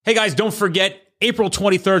Hey guys, don't forget, April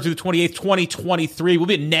 23rd through the 28th, 2023, we'll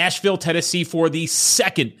be in Nashville, Tennessee for the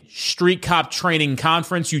second Street Cop Training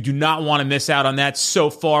Conference. You do not want to miss out on that. So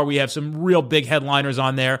far, we have some real big headliners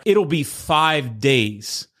on there. It'll be 5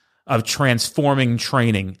 days of transforming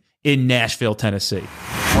training in Nashville, Tennessee.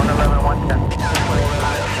 111, 110.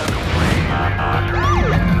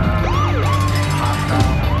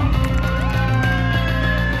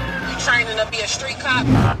 You training to be a street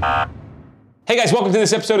cop? Hey guys, welcome to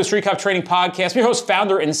this episode of Street Cop Training Podcast. I'm your host,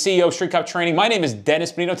 founder, and CEO of Street Cop Training. My name is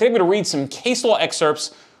Dennis Benito. Today I'm going to read some case law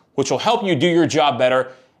excerpts which will help you do your job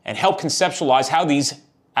better and help conceptualize how these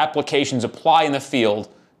applications apply in the field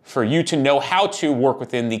for you to know how to work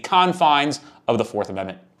within the confines of the Fourth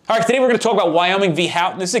Amendment. All right, today we're going to talk about Wyoming v.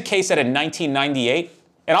 Houghton. This is a case out of 1998,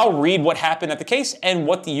 and I'll read what happened at the case and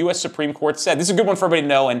what the U.S. Supreme Court said. This is a good one for everybody to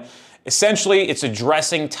know, and essentially it's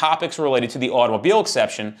addressing topics related to the automobile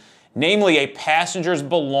exception, namely a passenger's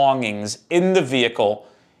belongings in the vehicle.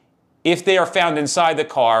 If they are found inside the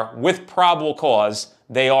car with probable cause,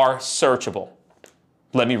 they are searchable.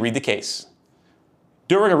 Let me read the case.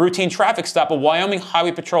 During a routine traffic stop, a Wyoming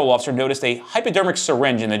Highway Patrol officer noticed a hypodermic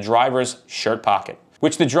syringe in the driver's shirt pocket,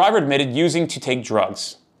 which the driver admitted using to take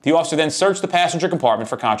drugs. The officer then searched the passenger compartment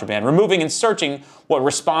for contraband, removing and searching what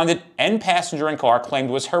respondent and passenger in car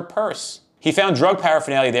claimed was her purse. He found drug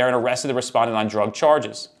paraphernalia there and arrested the respondent on drug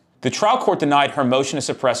charges. The trial court denied her motion to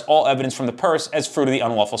suppress all evidence from the purse as fruit of the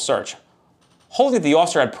unlawful search, holding that the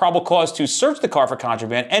officer had probable cause to search the car for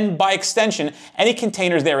contraband and, by extension, any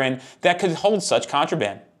containers therein that could hold such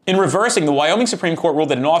contraband. In reversing, the Wyoming Supreme Court ruled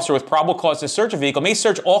that an officer with probable cause to search a vehicle may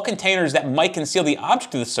search all containers that might conceal the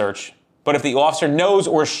object of the search, but if the officer knows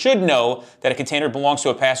or should know that a container belongs to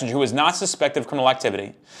a passenger who is not suspected of criminal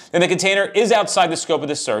activity, then the container is outside the scope of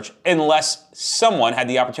the search unless someone had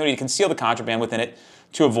the opportunity to conceal the contraband within it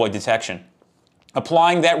to avoid detection.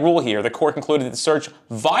 Applying that rule here, the court concluded that the search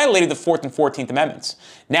violated the 4th and 14th Amendments.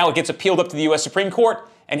 Now it gets appealed up to the U.S. Supreme Court,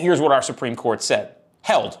 and here's what our Supreme Court said.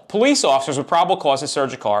 Held, police officers with probable cause to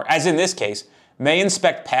search a car, as in this case, may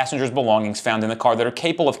inspect passengers' belongings found in the car that are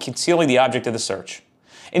capable of concealing the object of the search.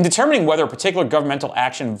 In determining whether a particular governmental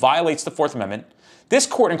action violates the 4th Amendment, this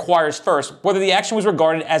court inquires first whether the action was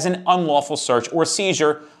regarded as an unlawful search or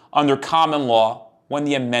seizure under common law when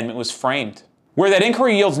the amendment was framed. Where that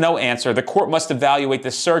inquiry yields no answer, the court must evaluate the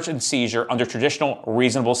search and seizure under traditional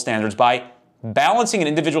reasonable standards by balancing an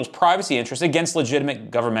individual's privacy interests against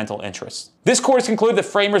legitimate governmental interests. This court has concluded the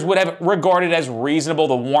framers would have regarded as reasonable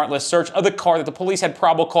the warrantless search of the car that the police had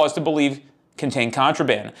probable cause to believe contained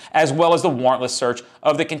contraband, as well as the warrantless search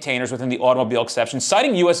of the containers within the automobile exception,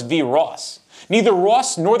 citing U.S. v. Ross. Neither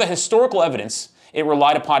Ross nor the historical evidence it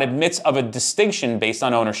relied upon admits of a distinction based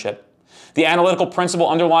on ownership. The analytical principle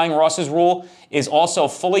underlying Ross's rule is also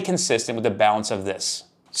fully consistent with the balance of this.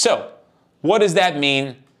 So, what does that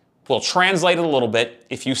mean? We'll translate it a little bit.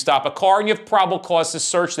 If you stop a car and you have probable cause to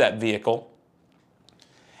search that vehicle,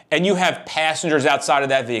 and you have passengers outside of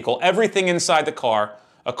that vehicle, everything inside the car,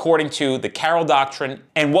 according to the Carroll Doctrine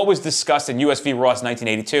and what was discussed in U.S. v. Ross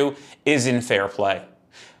 1982, is in fair play.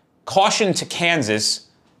 Caution to Kansas.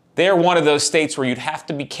 They're one of those states where you'd have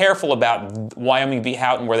to be careful about Wyoming v.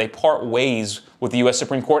 Houghton, where they part ways with the U.S.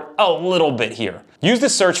 Supreme Court a little bit here. Use the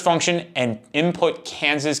search function and input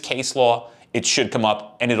Kansas case law. It should come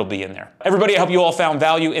up, and it'll be in there. Everybody, I hope you all found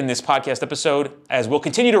value in this podcast episode, as we'll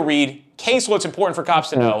continue to read case law that's important for cops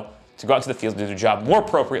to know to go out to the field and do their job more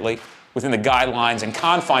appropriately within the guidelines and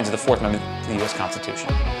confines of the Fourth Amendment to the U.S. Constitution.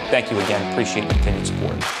 Thank you again. Appreciate your continued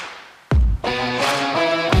support.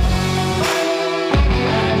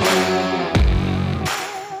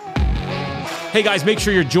 Hey guys, make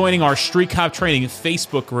sure you're joining our Street Cop Training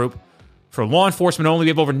Facebook group. For law enforcement only, we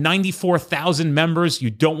have over 94,000 members. You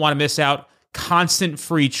don't want to miss out. Constant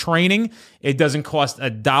free training. It doesn't cost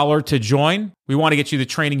 $1 to join. We want to get you the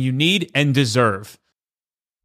training you need and deserve.